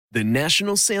The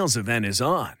national sales event is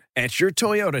on at your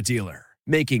Toyota dealer,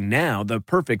 making now the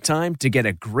perfect time to get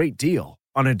a great deal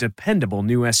on a dependable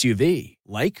new SUV,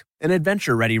 like an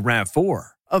adventure-ready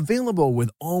RAV4. Available with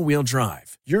all-wheel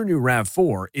drive, your new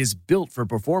RAV4 is built for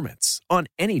performance on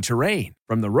any terrain,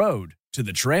 from the road to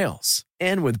the trails.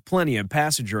 And with plenty of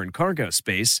passenger and cargo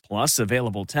space, plus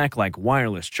available tech like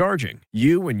wireless charging,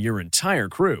 you and your entire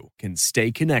crew can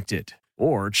stay connected.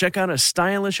 Or check out a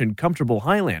stylish and comfortable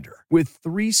Highlander with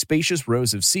 3 spacious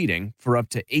rows of seating for up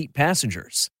to 8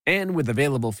 passengers. And with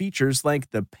available features like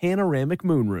the panoramic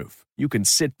moonroof, you can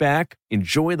sit back,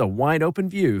 enjoy the wide-open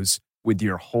views with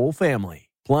your whole family.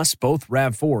 Plus, both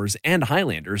RAV4s and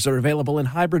Highlanders are available in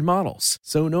hybrid models,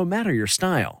 so no matter your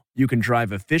style, you can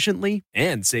drive efficiently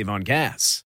and save on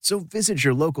gas. So visit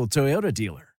your local Toyota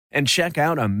dealer and check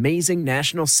out amazing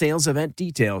national sales event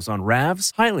details on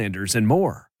RAVs, Highlanders, and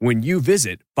more when you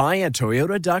visit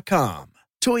buyatoyota.com.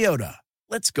 Toyota,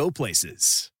 let's go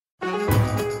places. Welcome,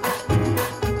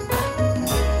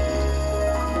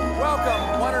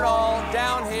 one and all,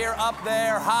 down here, up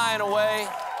there, high and away.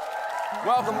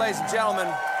 Welcome, ladies and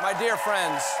gentlemen, my dear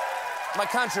friends, my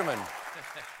countrymen.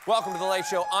 Welcome to The Late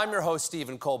Show. I'm your host,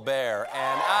 Stephen Colbert,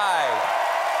 and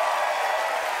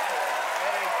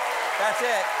That's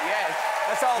it. Yes.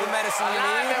 That's all the medicine you need.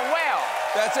 Alive and well.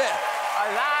 That's it.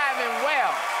 Alive and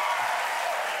well.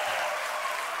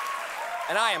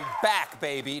 And I am back,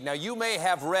 baby. Now, you may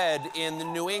have read in the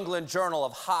New England Journal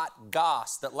of Hot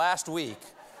Goss that last week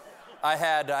I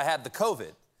had the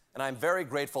COVID, and I'm very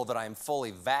grateful that I am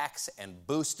fully vaxxed and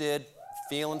boosted,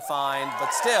 feeling fine,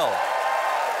 but still,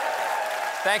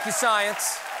 thank you,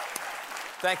 science.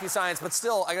 Thank you, science. But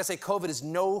still, I gotta say, COVID is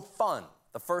no fun.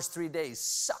 The first 3 days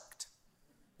sucked.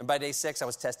 And by day 6, I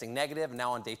was testing negative, and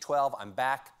now on day 12, I'm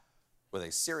back with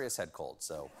a serious head cold,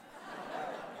 so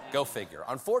go figure.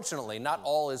 Unfortunately, not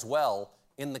all is well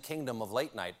in the kingdom of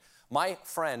late night. My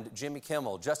friend, Jimmy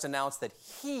Kimmel, just announced that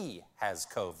he has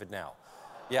COVID now.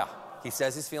 Yeah, he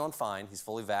says he's feeling fine. He's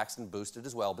fully vaxxed and boosted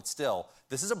as well, but still,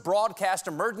 this is a broadcast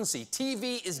emergency.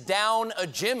 TV is down a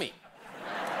Jimmy.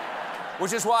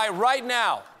 Which is why right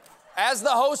now, as the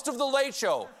host of The Late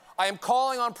Show, I am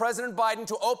calling on President Biden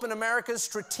to open America's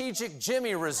strategic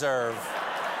Jimmy reserve.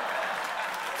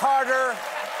 Carter,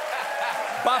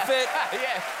 Buffett,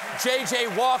 Yes.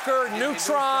 J.J. Walker,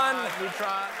 Neutron,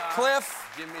 Cliff.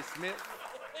 Jimmy Smith.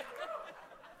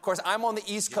 Of course, I'm on the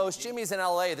East Coast. Jimmy's in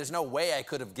L.A. There's no way I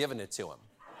could have given it to him.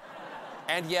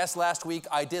 And yes, last week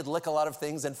I did lick a lot of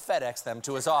things and FedEx them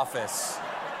to his office.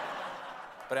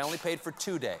 But I only paid for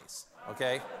 2 days,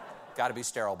 okay? Got to be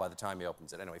sterile by the time he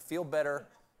opens it. Anyway, feel better,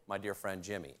 my dear friend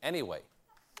Jimmy. Anyway,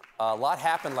 a lot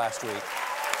happened last week.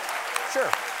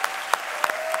 Sure.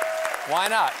 Why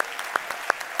not?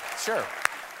 Sure.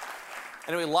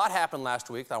 Anyway, a lot happened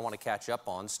last week that I want to catch up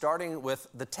on, starting with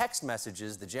the text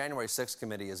messages the January 6th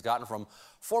committee has gotten from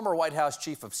former White House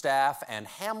Chief of Staff and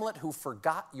Hamlet who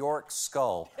forgot York's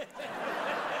skull.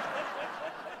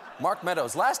 Mark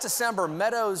Meadows. Last December,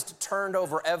 Meadows turned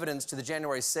over evidence to the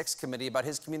January 6th committee about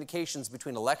his communications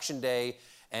between Election Day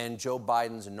and Joe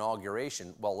Biden's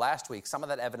inauguration. Well, last week, some of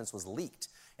that evidence was leaked,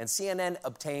 and CNN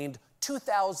obtained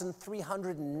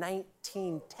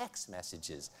 2,319 text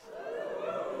messages.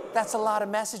 That's a lot of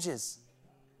messages.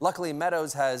 Luckily,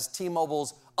 Meadows has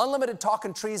T-Mobile's unlimited talk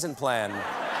and treason plan.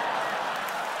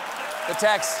 The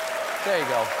text, there you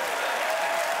go.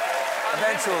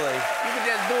 Eventually. You can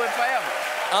just do it forever.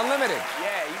 Unlimited.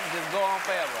 Yeah, you can just go on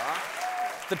forever, huh?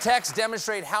 The texts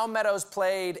demonstrate how Meadows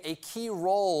played a key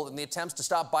role in the attempts to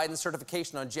stop Biden's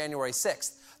certification on January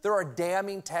 6th. There are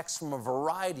damning texts from a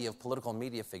variety of political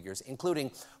media figures,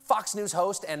 including Fox News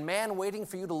host and man waiting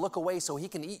for you to look away so he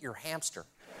can eat your hamster.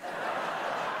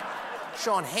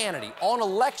 Sean Hannity. On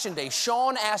Election Day,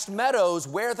 Sean asked Meadows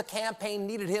where the campaign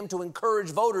needed him to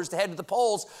encourage voters to head to the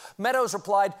polls. Meadows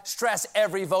replied, "Stress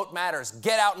every vote matters.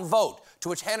 Get out and vote." To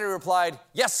which Hannity replied,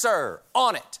 "Yes, sir.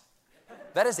 On it."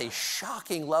 That is a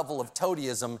shocking level of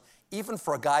toadyism, even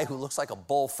for a guy who looks like a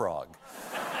bullfrog.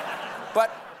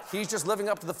 But he's just living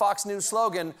up to the Fox News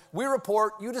slogan, "We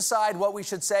report, you decide what we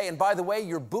should say, and by the way,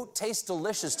 your boot tastes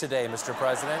delicious today, Mr.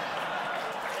 President."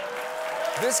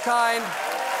 This kind...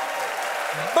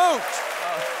 Boot!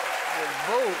 The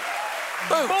boot.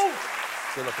 Boot! Boot.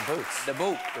 Good-looking boots. The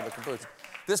boot. Good-looking boots.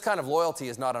 This kind of loyalty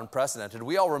is not unprecedented.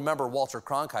 We all remember Walter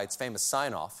Cronkite's famous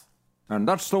sign-off. And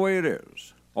that's the way it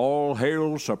is. All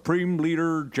hail Supreme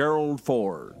Leader Gerald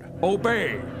Ford.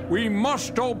 Obey. We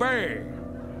must obey.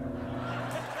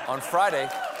 On Friday,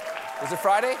 was it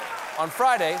Friday? On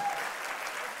Friday,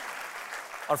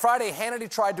 Hannity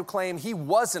tried to claim he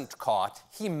wasn't caught.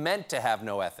 He meant to have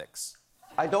no ethics.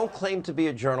 I don't claim to be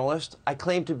a journalist. I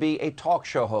claim to be a talk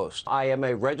show host. I am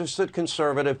a registered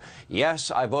conservative.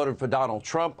 Yes, I voted for Donald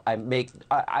Trump. I make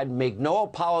no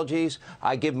apologies.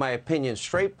 I give my opinion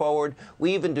straightforward.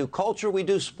 We even do culture. We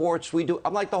do sports.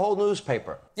 I'm like the whole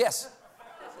newspaper. Yes.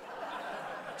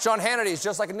 Sean Hannity is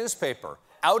just like a newspaper.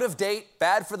 Out of date,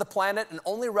 bad for the planet, and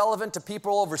only relevant to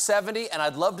people over 70, and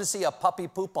I'd love to see a puppy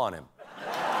poop on him.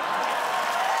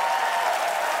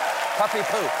 Puppy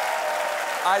poop.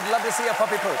 I'd love to see a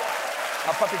puppy poop.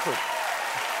 A puppy poop.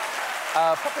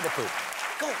 Puppy to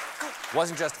poop.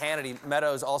 Wasn't just Hannity.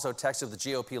 Meadows also texted the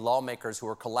GOP lawmakers who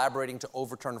are collaborating to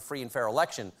overturn a free and fair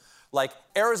election, like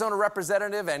Arizona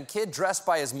Representative and kid dressed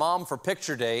by his mom for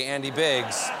picture day, Andy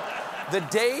Biggs. The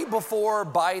day before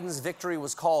Biden's victory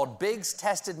was called, Biggs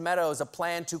tested Meadows a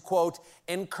plan to, quote,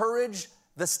 encourage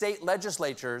the state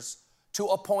legislatures to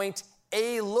appoint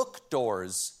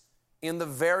a-look-doors in the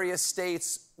various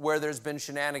states where there's been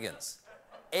shenanigans.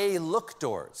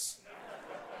 A-look-doors.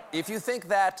 If you think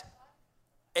that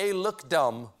a-look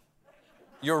dumb,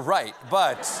 you're right,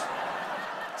 but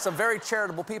some very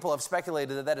charitable people have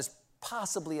speculated that that is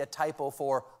possibly a typo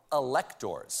for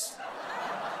electors.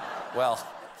 Well,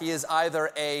 he is either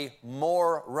a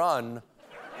moron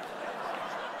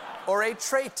or a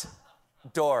trait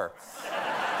door.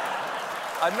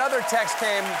 Another text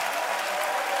came.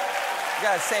 You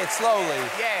gotta say it slowly.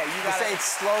 Yeah, you gotta say it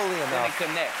slowly enough. Then it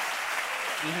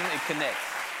connects. It connects.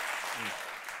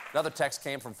 Another text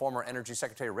came from former Energy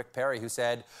Secretary Rick Perry, who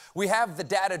said, "We have the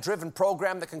data-driven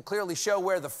program that can clearly show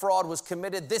where the fraud was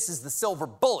committed. This is the silver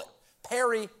bullet."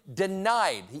 Perry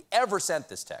denied he ever sent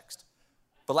this text.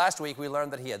 But last week, we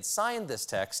learned that he had signed this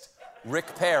text,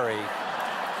 Rick Perry,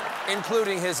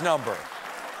 including his number.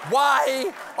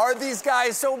 Why are these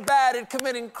guys so bad at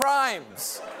committing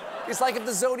crimes? It's like if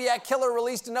the Zodiac Killer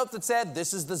released a note that said,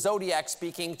 "This is the Zodiac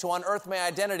speaking. To unearth my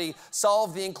identity,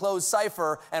 solve the enclosed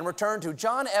cipher, and return to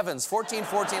John Evans,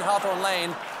 1414 Hawthorne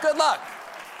Lane. Good luck."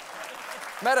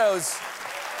 Meadows.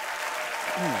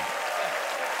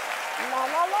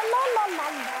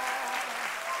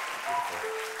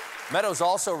 Meadows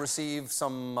also received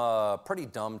some pretty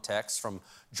dumb texts from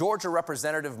Georgia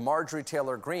Representative Marjorie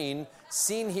Taylor Greene,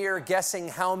 seen here guessing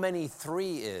how many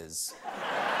 3 is.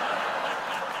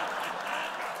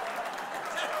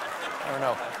 I don't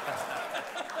know.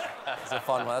 That's a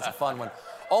fun one. That's a fun one.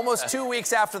 Almost 2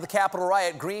 weeks after the Capitol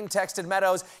riot, Greene texted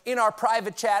Meadows, "In our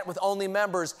private chat with only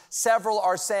members, several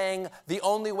are saying the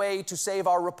only way to save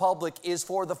our republic is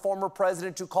for the former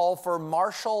president to call for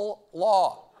martial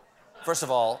law." First of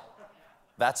all,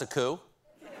 that's a coup.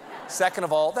 Second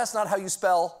of all, that's not how you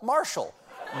spell martial.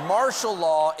 Martial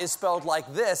law is spelled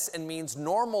like this and means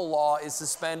normal law is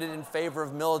suspended in favor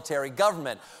of military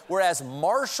government, whereas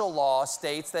martial law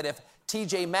states that if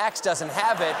TJ Maxx doesn't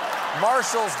have it,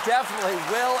 marshals definitely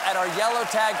will at our yellow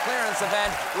tag clearance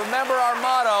event. Remember our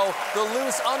motto, the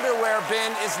loose underwear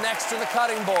bin is next to the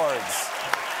cutting boards.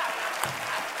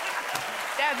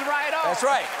 That's right on. That's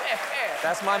right. Yeah.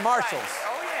 That's my marshals. Right.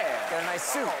 Oh, yeah. Get a nice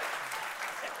suit.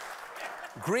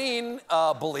 Greene,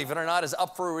 believe it or not, is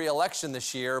up for re-election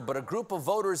this year, but a group of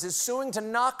voters is suing to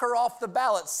knock her off the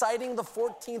ballot, citing the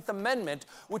 14th Amendment,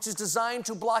 which is designed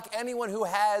to block anyone who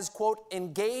has, quote,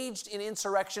 engaged in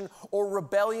insurrection or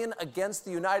rebellion against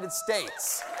the United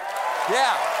States.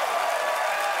 Yeah.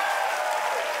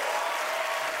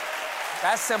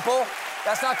 That's simple.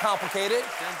 That's not complicated.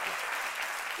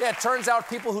 Yeah, it turns out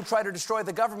people who try to destroy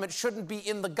the government shouldn't be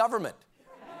in the government.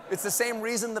 It's the same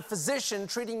reason the physician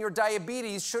treating your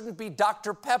diabetes shouldn't be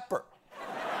Dr. Pepper.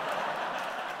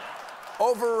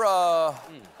 Over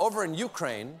in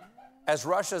Ukraine, as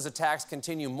Russia's attacks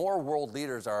continue, more world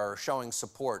leaders are showing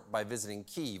support by visiting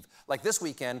Kyiv. Like this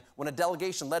weekend, when a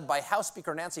delegation led by House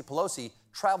Speaker Nancy Pelosi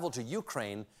traveled to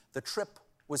Ukraine, the trip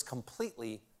was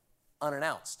completely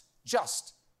unannounced.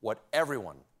 Just what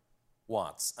everyone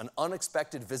wants, an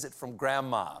unexpected visit from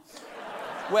Grandma.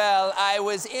 "Well, I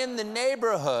was in the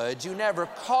neighborhood. You never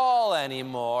call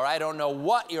anymore. I don't know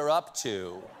what you're up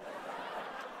to.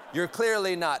 You're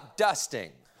clearly not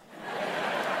dusting."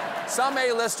 Some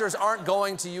A-listers aren't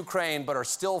going to Ukraine, but are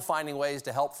still finding ways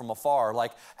to help from afar,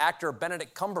 like actor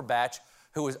Benedict Cumberbatch,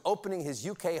 who is opening his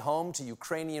UK home to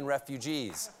Ukrainian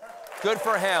refugees. Good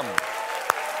for him.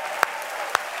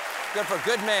 Good for a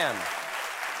good man.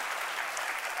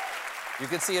 You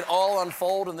can see it all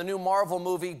unfold in the new Marvel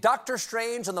movie, Doctor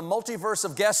Strange and the Multiverse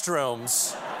of Guest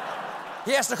Rooms.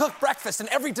 He has to cook breakfast in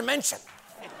every dimension.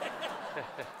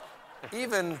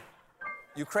 Even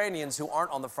Ukrainians who aren't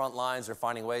on the front lines are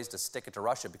finding ways to stick it to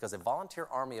Russia because a volunteer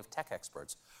army of tech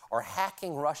experts are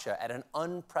hacking Russia at an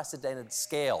unprecedented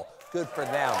scale. Good for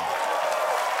them.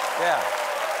 Yeah.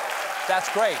 That's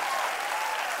great.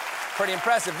 Pretty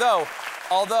impressive, though.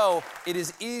 Although it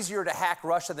is easier to hack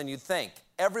Russia than you'd think.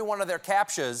 Every one of their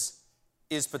CAPTCHAs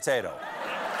is potato.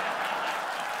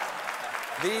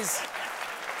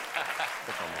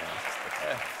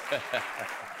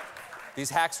 These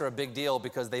hacks are a big deal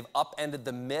because they've upended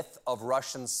the myth of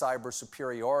Russian cyber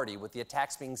superiority, with the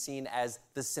attacks being seen as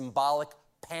the symbolic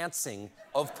pantsing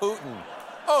of Putin.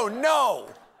 Oh no!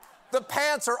 The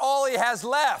pants are all he has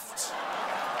left.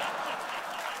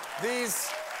 He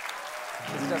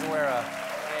doesn't wear a...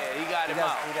 Yeah, he got him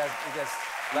out. He just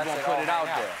He's going to put it out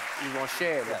there. He's going to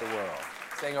share it with the world.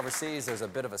 Staying overseas, there's a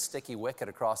bit of a sticky wicket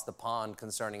across the pond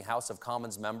concerning House of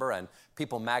Commons member and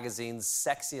People magazine's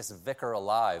sexiest vicar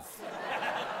alive,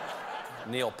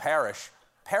 Neil Parish.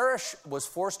 Parish was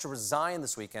forced to resign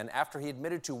this weekend after he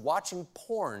admitted to watching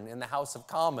porn in the House of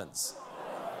Commons.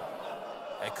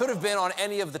 It could have been on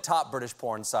any of the top British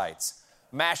porn sites.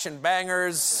 Mash and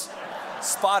Bangers,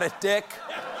 Spotted Dick,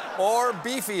 or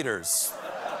Beefeaters.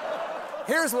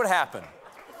 Here's what happened.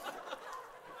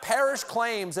 Parish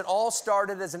claims it all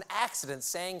started as an accident,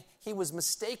 saying he was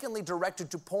mistakenly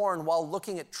directed to porn while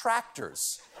looking at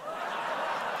tractors.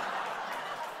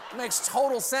 It makes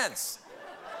total sense.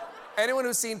 Anyone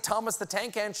who's seen Thomas the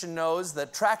Tank Engine knows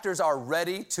that tractors are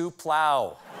ready to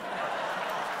plow.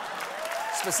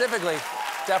 Specifically,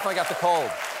 definitely got the cold.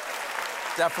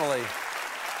 Definitely.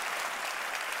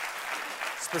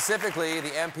 Specifically, the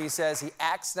MP says he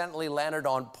accidentally landed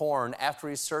on porn after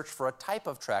he searched for a type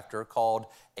of tractor called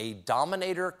a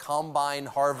Dominator Combine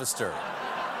Harvester.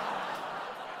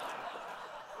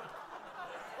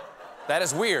 That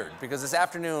is weird, because this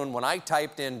afternoon, when I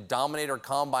typed in Dominator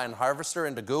Combine Harvester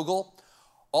into Google,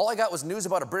 all I got was news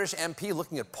about a British MP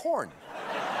looking at porn.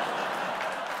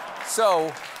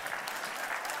 So,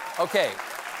 okay.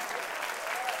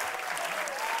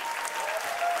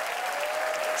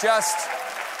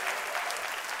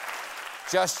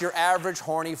 Just your average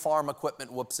horny farm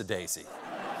equipment whoops-a-daisy.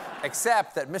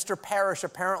 Except that Mr. Parish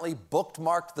apparently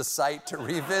bookmarked the site to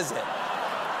revisit.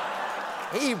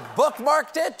 He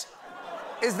bookmarked it?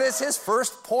 Is this his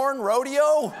first porn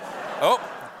rodeo? Oh,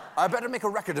 I better make a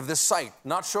record of this site.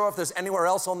 Not sure if there's anywhere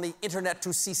else on the internet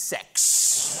to see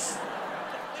sex.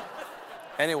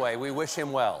 Anyway, we wish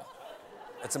him well.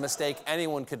 It's a mistake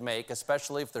anyone could make,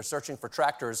 especially if they're searching for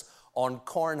tractors on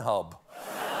Cornhub.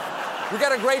 We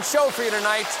got a great show for you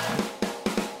tonight.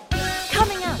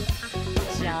 Coming up,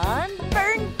 Jon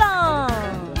Bernthal.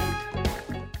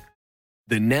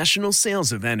 The national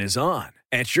sales event is on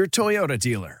at your Toyota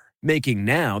dealer, making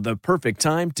now the perfect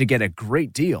time to get a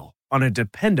great deal on a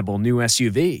dependable new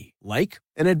SUV, like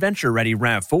an adventure-ready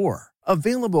RAV4.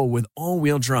 Available with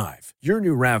all-wheel drive, your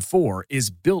new RAV4 is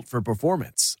built for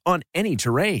performance on any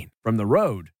terrain, from the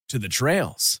road to the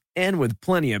trails. And with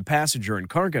plenty of passenger and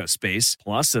cargo space,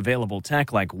 plus available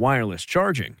tech like wireless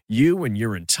charging, you and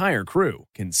your entire crew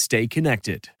can stay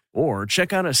connected. Or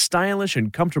check out a stylish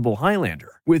and comfortable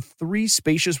Highlander with 3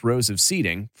 spacious rows of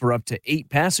seating for up to 8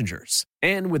 passengers.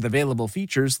 And with available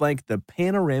features like the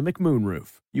panoramic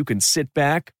moonroof, you can sit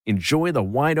back, enjoy the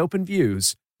wide-open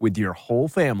views with your whole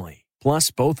family.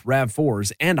 Plus, both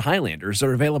RAV4s and Highlanders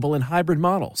are available in hybrid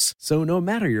models, so no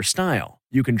matter your style,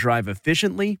 you can drive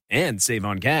efficiently and save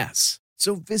on gas.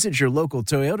 So visit your local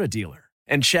Toyota dealer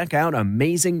and check out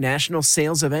amazing national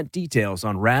sales event details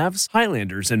on RAVs,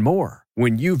 Highlanders, and more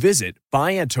when you visit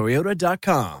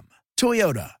buyatoyota.com.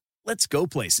 Toyota, let's go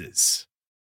places.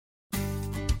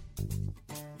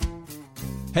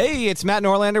 Hey, it's Matt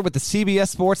Norlander with the CBS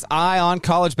Sports Eye on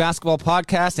College Basketball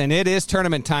podcast, and it is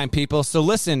tournament time, people. So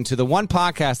listen to the one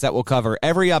podcast that will cover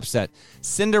every upset,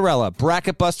 Cinderella,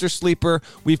 Bracket Buster, Sleeper.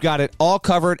 We've got it all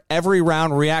covered, every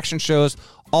round, reaction shows,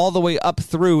 all the way up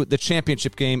through the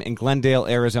championship game in Glendale,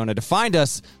 Arizona. To find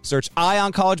us, search Eye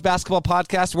on College Basketball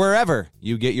podcast wherever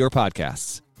you get your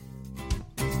podcasts.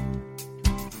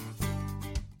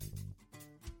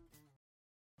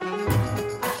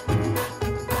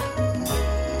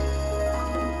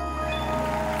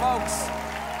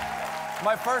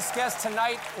 My first guest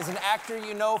tonight is an actor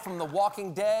you know from The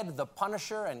Walking Dead, The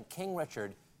Punisher, and King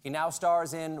Richard. He now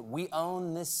stars in We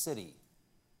Own This City.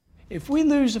 If we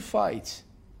lose a fight,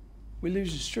 we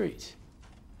lose the streets.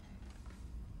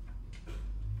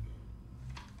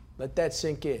 Let that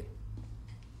sink in.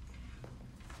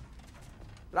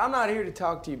 But I'm not here to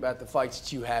talk to you about the fights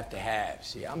that you have to have.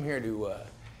 See, I'm here to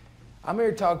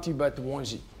talk to you about the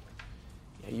ones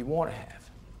that you want to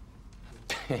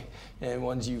have. And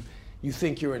ones you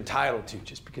think you're entitled to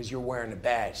just because you're wearing a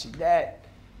badge. See,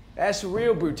 that's the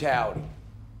real brutality.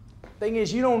 Thing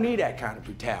is, you don't need that kind of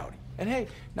brutality. And hey,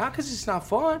 not because it's not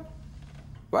fun,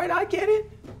 right? I get it.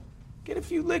 get a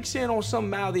few licks in on some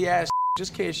mouthy ass.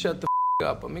 Just can't shut the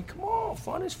up. I mean, come on,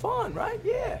 fun is fun, right?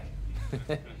 Yeah.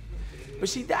 But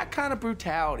see, that kind of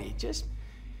brutality,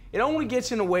 it only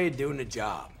gets in the way of doing the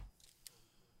job.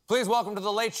 Please welcome to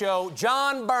The Late Show,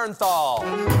 Jon Bernthal.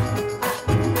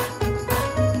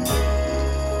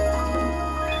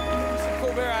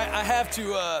 Colbert,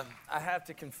 I have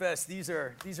to confess, these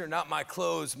are not my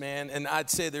clothes, man, and I'd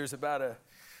say there's about a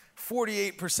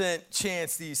 48%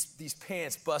 chance these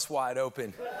pants bust wide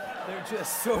open. They're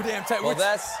just so damn tight. Well,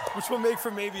 which will make for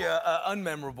maybe a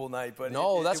unmemorable night. But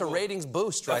no, that's a ratings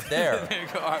boost right there. There you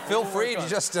go. Right, Feel free to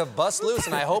just bust loose,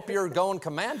 and I hope you're going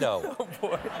commando. Oh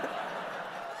boy.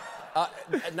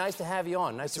 Nice to have you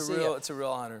on. Nice to see you. It's a real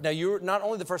honor. Now, you're not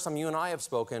only the first time you and I have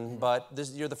spoken, but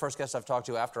you're the first guest I've talked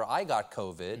to after I got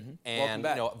COVID. And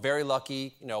Welcome back. Very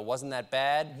lucky. Wasn't that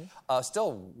bad.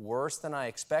 Still worse than I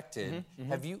expected.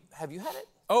 Have you had it?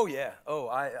 Oh yeah. Oh,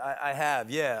 I have.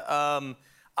 Yeah.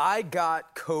 I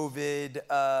got COVID.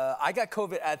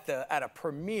 At a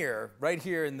premiere right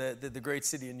here in the great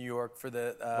city of New York for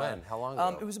the. When? How long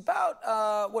ago? It was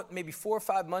about maybe 4 or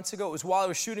 5 months ago. It was while I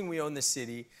was shooting We Own This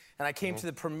City, and I came to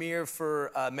the premiere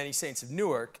for Many Saints of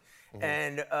Newark,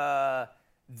 and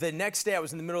the next day I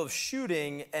was in the middle of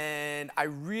shooting, and I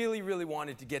really, really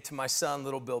wanted to get to my son,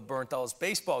 little Bill Bernthal's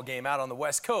baseball game out on the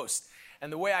West Coast.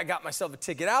 And the way I got myself a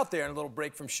ticket out there and a little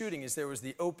break from shooting is there was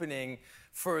the opening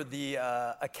for the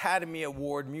Academy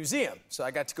Award Museum. So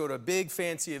I got to go to a big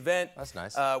fancy event. That's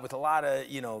nice. With a lot of,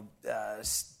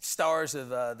 stars of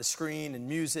the screen and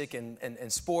music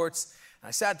and sports. And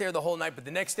I sat there the whole night, but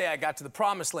the next day I got to the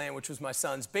promised land, which was my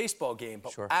son's baseball game.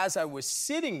 But as I was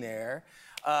sitting there,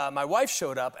 my wife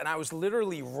showed up, and I was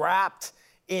literally wrapped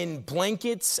in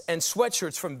blankets and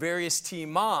sweatshirts from various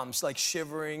team moms, like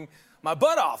shivering my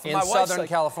butt off. In my Southern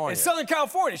California. In Southern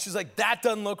California. She's like, that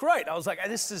doesn't look right. I was like,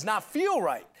 this does not feel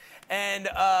right. And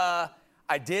I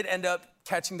did end up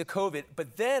catching the COVID,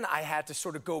 but then I had to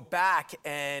sort of go back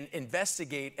and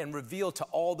investigate and reveal to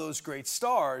all those great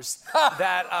stars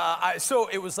that, so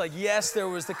it was like, yes, there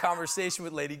was the conversation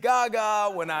with Lady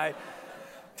Gaga when I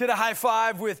did a high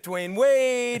five with Dwayne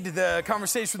Wade, the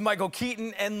conversation with Michael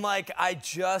Keaton, and it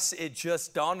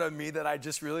just dawned on me that I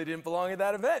just really didn't belong at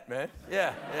that event, man.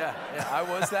 Yeah, I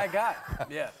was that guy,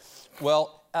 yeah.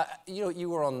 Well, you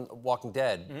were on Walking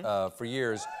Dead for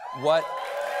years. What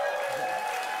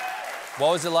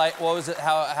was it like? What was it?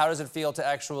 How does it feel to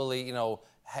actually,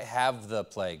 have the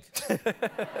plague?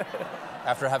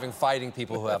 After having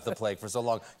people who have the plague for so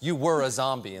long, you were a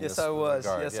zombie in this regard.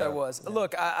 Yes, I was. Yeah.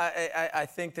 Look, I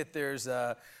think that there's.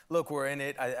 Look, we're in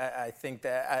it. I think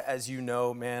that, as you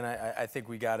know, man, I think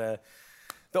we gotta.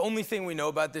 The only thing we know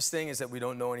about this thing is that we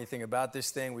don't know anything about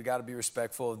this thing. We got to be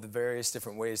respectful of the various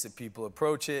different ways that people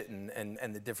approach it and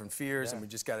the different fears, and we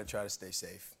just got to try to stay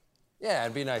safe. Yeah,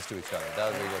 and be nice to each other.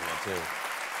 That would be a good one, too.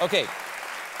 Okay.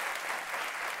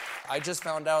 I just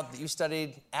found out that you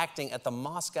studied acting at the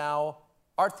Moscow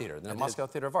Art Theater, the Moscow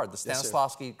Theater of Art, the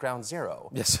Stanislavski Ground Zero.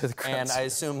 Yes, sir, the Ground Zero. And I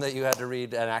assume that you had to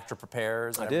read An Actor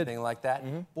Prepares and everything like that.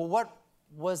 Well, what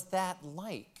was that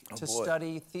like to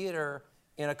study theater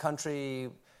in a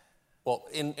country... Well,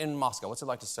 in Moscow, what's it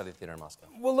like to study theater in Moscow?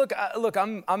 Well, look,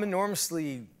 I'm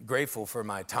enormously grateful for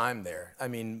my time there. I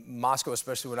mean, Moscow,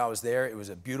 especially when I was there, it was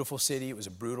a beautiful city. It was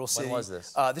a brutal city. When was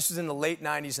this? This was in the late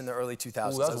 '90s and the early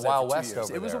 2000s. Ooh, that was Wild West over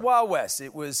there. It was a Wild West.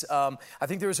 It was. I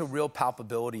think there was a real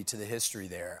palpability to the history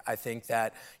there. I think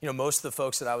that most of the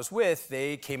folks that I was with,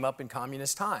 they came up in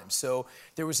communist times, so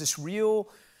there was this real.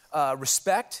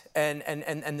 Respect and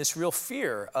this real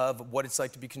fear of what it's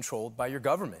like to be controlled by your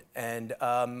government. And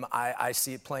I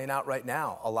see it playing out right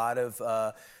now. A lot of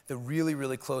the really,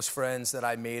 really close friends that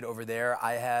I made over there,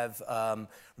 I have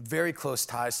very close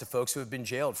ties to folks who have been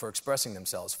jailed for expressing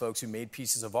themselves, folks who made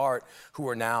pieces of art who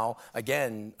are now,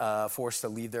 again, forced to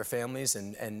leave their families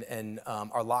and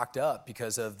are locked up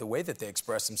because of the way that they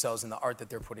express themselves in the art that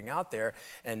they're putting out there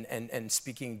and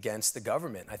speaking against the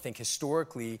government. I think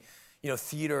historically,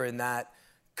 theater in that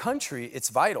country, it's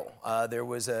vital. There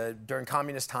was during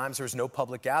communist times, there was no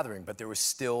public gathering, but there was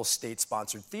still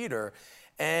state-sponsored theater.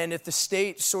 And if the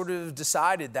state sort of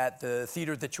decided that the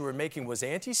theater that you were making was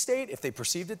anti-state, if they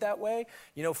perceived it that way,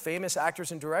 famous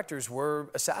actors and directors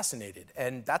were assassinated.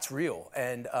 And that's real.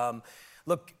 And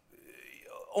look,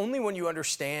 only when you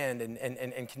understand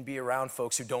and can be around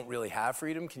folks who don't really have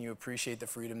freedom can you appreciate the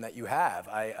freedom that you have.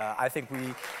 I think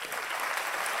we...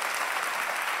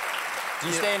 Do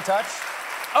you stay in touch?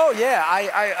 Oh, yeah,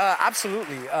 I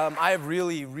absolutely. I have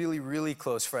really, really, really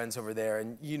close friends over there.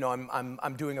 And,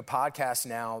 I'm doing a podcast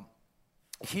now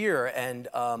here, and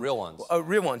real ones.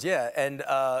 Real ones, yeah. And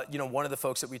one of the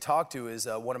folks that we talked to is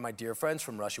one of my dear friends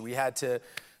from Russia. We had to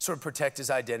sort of protect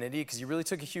his identity because he really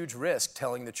took a huge risk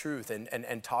telling the truth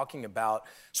and talking about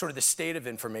sort of the state of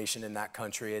information in that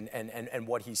country and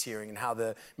what he's hearing and how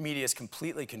the media is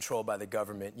completely controlled by the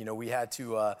government. We had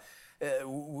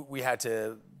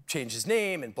to change his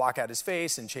name and block out his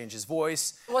face and change his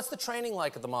voice. What's the training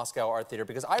like at the Moscow Art Theater?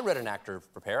 Because I read An Actor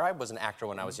Prepare. I was an actor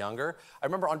when I was younger. I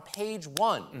remember on page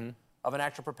 1 of An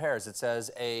Actor Prepares, it says,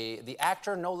 the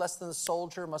actor, no less than the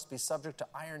soldier, must be subject to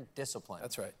iron discipline.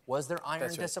 That's right. Was there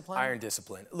iron discipline? Iron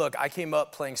discipline. Look, I came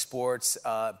up playing sports,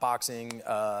 boxing,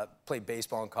 played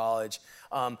baseball in college.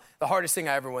 The hardest thing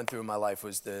I ever went through in my life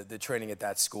was the training at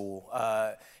that school.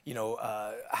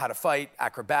 How to fight,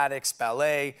 acrobatics,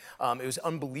 ballet. It was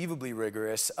unbelievably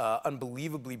rigorous,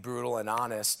 unbelievably brutal and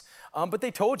honest. But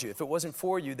they told you, if it wasn't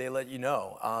for you, they let you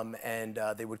know. And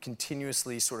they would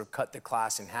continuously sort of cut the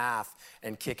class in half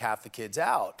and kick half the kids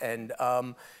out. And,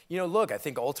 look, I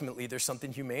think ultimately there's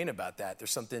something humane about that.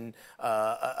 There's something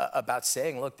about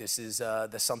saying, look, this is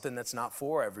something that's not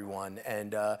for everyone.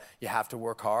 And you have to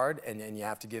work hard and you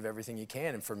have to give everything you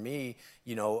can. And for me,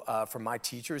 for my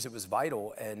teachers, it was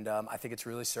vital. And I think it's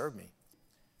really served me.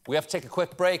 We have to take a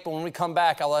quick break, but when we come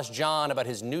back, I'll ask Jon about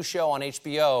his new show on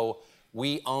HBO,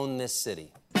 We Own This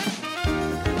City.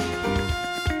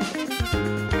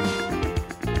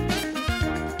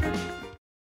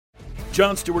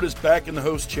 Jon Stewart is back in the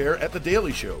host chair at The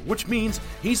Daily Show, which means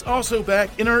he's also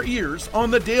back in our ears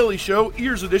on The Daily Show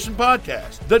Ears Edition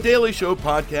podcast. The Daily Show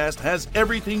podcast has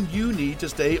everything you need to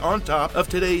stay on top of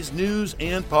today's news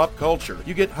and pop culture.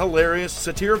 You get hilarious,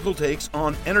 satirical takes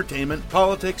on entertainment,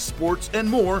 politics, sports, and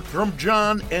more from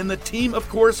Jon and the team of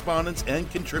correspondents and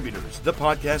contributors. The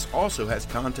podcast also has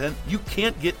content you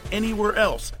can't get anywhere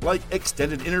else, like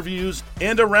extended interviews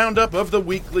and a roundup of the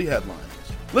weekly headlines.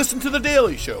 Listen to The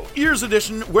Daily Show, Ears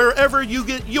Edition, wherever you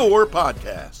get your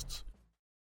podcasts.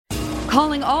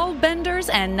 Calling all benders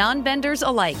and non-benders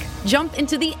alike. Jump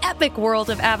into the epic world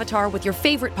of Avatar with your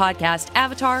favorite podcast,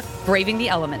 Avatar: Braving the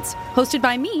Elements. Hosted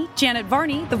by me, Janet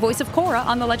Varney, the voice of Korra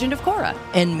on The Legend of Korra.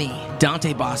 And me,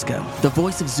 Dante Bosco, the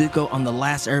voice of Zuko on The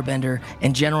Last Airbender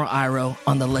and General Iroh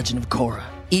on The Legend of Korra.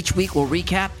 Each week we'll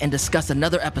recap and discuss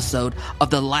another episode of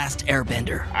The Last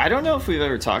Airbender. I don't know if we've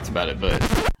ever talked about it,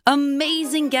 but...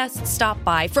 Amazing guests stop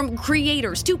by, from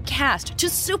creators to cast to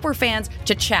superfans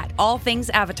to chat all things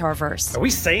Avatarverse. Are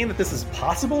we saying that this is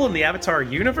possible in the Avatar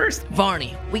universe?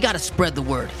 Varney, we gotta spread the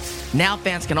word. Now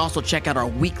fans can also check out our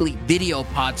weekly video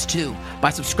pods too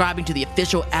by subscribing to the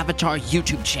official Avatar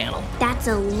YouTube channel. That's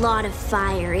a lot of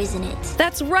fire, isn't it?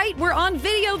 That's right, we're on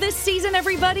video this season,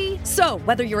 everybody. So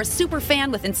whether you're a super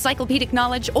fan with encyclopedic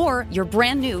knowledge or you're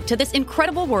brand new to this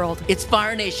incredible world, it's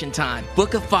Fire Nation time.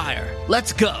 Book of Fire.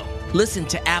 Let's go. Listen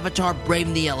to Avatar: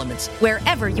 Braving the Elements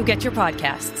wherever you get your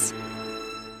podcasts.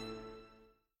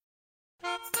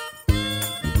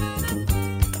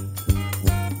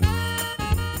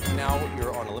 Now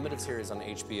you're on a limited series on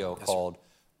HBO called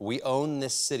We Own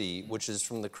This City, which is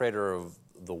from the creator of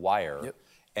The Wire. Yep.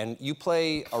 And you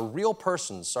play a real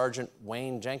person, Sergeant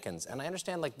Wayne Jenkins. And I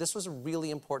understand, this was a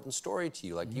really important story to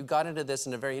you. You got into this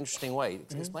in a very interesting way.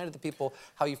 Explain to the people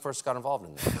how you first got involved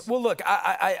in this. Well, look,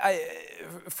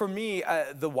 for me,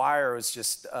 The Wire was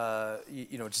just,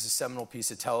 just a seminal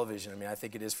piece of television. I mean, I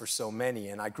think it is for so many.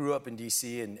 And I grew up in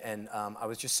D.C., and I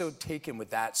was just so taken with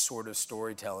that sort of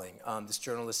storytelling, this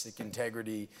journalistic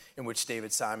integrity in which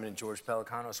David Simon and George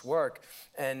Pelecanos work.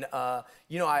 And,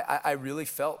 I really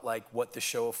felt like what the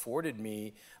show afforded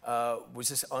me was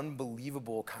this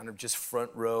unbelievable kind of just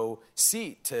front row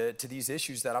seat to these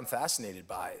issues that I'm fascinated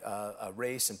by,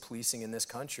 race and policing in this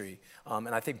country. And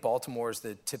I think Baltimore is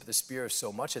the tip of the spear of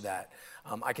so much of that.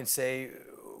 I can say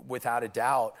without a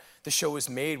doubt, the show was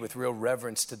made with real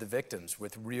reverence to the victims,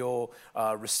 with real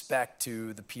respect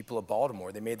to the people of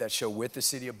Baltimore. They made that show with the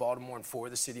city of Baltimore and for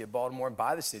the city of Baltimore and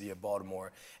by the city of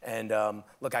Baltimore. And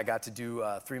look, I got to do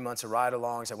 3 months of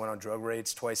ride-alongs. I went on drug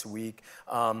raids twice a week.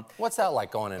 What's that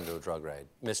like going into a drug raid,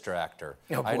 Mr. Actor?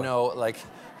 Oh, boy. I know,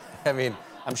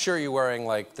 I'm sure you're wearing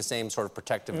the same sort of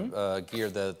protective gear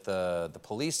that the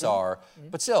police are,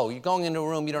 but still, you're going into a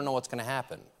room, you don't know what's going to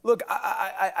happen. Look,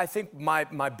 I think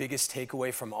my biggest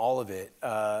takeaway from all of it,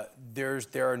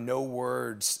 there are no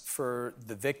words for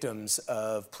the victims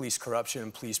of police corruption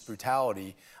and police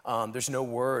brutality. There's no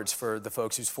words for the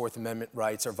folks whose Fourth Amendment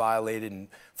rights are violated and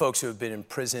folks who have been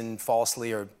imprisoned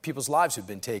falsely or people's lives who've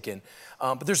been taken.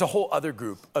 But there's a whole other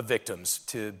group of victims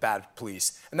to bad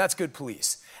police, and that's good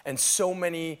police. And so many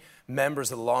many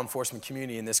members of the law enforcement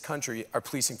community in this country are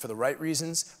policing for the right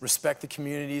reasons, respect the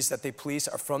communities that they police,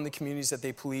 are from the communities that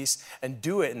they police, and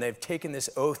do it, and they've taken this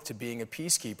oath to being a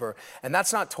peacekeeper, and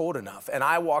that's not told enough. And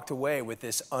I walked away with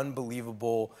this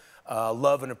unbelievable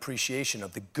love and appreciation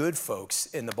of the good folks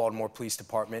in the Baltimore Police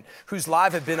Department whose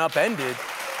lives have been upended.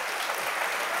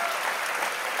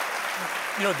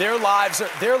 You know, their lives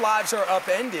are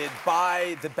upended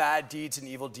by the bad deeds and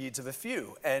evil deeds of a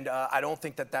few. And I don't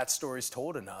think that story's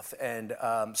told enough. And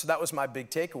so that was my big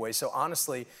takeaway. So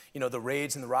honestly, you know, the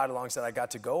raids and the ride-alongs that I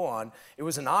got to go on, it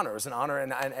was an honor. It was an honor,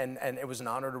 and it was an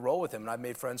honor to roll with him. And I've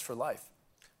made friends for life.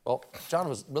 Well, John, it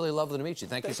was really lovely to meet you.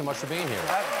 Thank you so much for being here.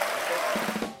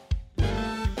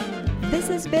 This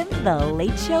has been The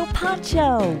Late Show Pod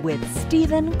Show with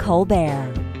Stephen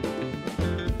Colbert.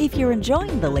 If you're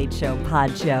enjoying The Late Show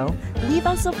Pod Show, leave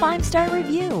us a 5-star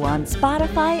review on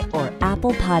Spotify or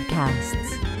Apple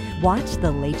Podcasts. Watch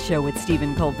The Late Show with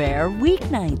Stephen Colbert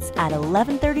weeknights at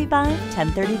 11:35,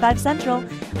 10:35 Central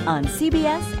on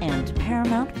CBS and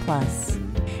Paramount Plus.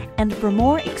 And for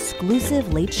more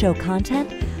exclusive Late Show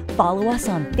content, follow us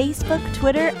on Facebook,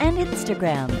 Twitter, and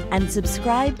Instagram, and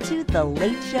subscribe to The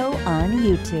Late Show on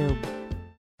YouTube.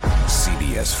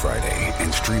 CBS Friday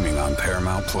and streaming on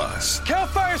Paramount Plus. Cal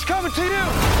Fire's coming to you!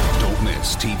 Don't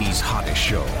miss TV's hottest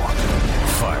show,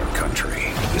 Fire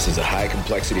Country. This is a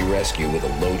high-complexity rescue with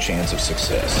a low chance of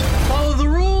success. Follow the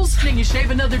rules, and you shave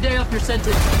another day off your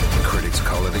sentence. Critics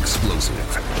call it explosive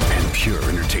and pure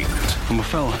entertainment. I'm a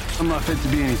fella. I'm not fit to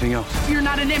be anything else. You're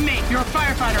not an inmate. You're a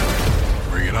firefighter.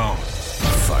 Bring it on.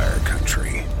 Fire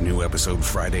Country. New episode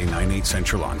Friday, 9/8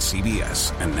 Central on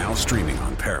CBS, and now streaming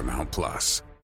on Paramount Plus.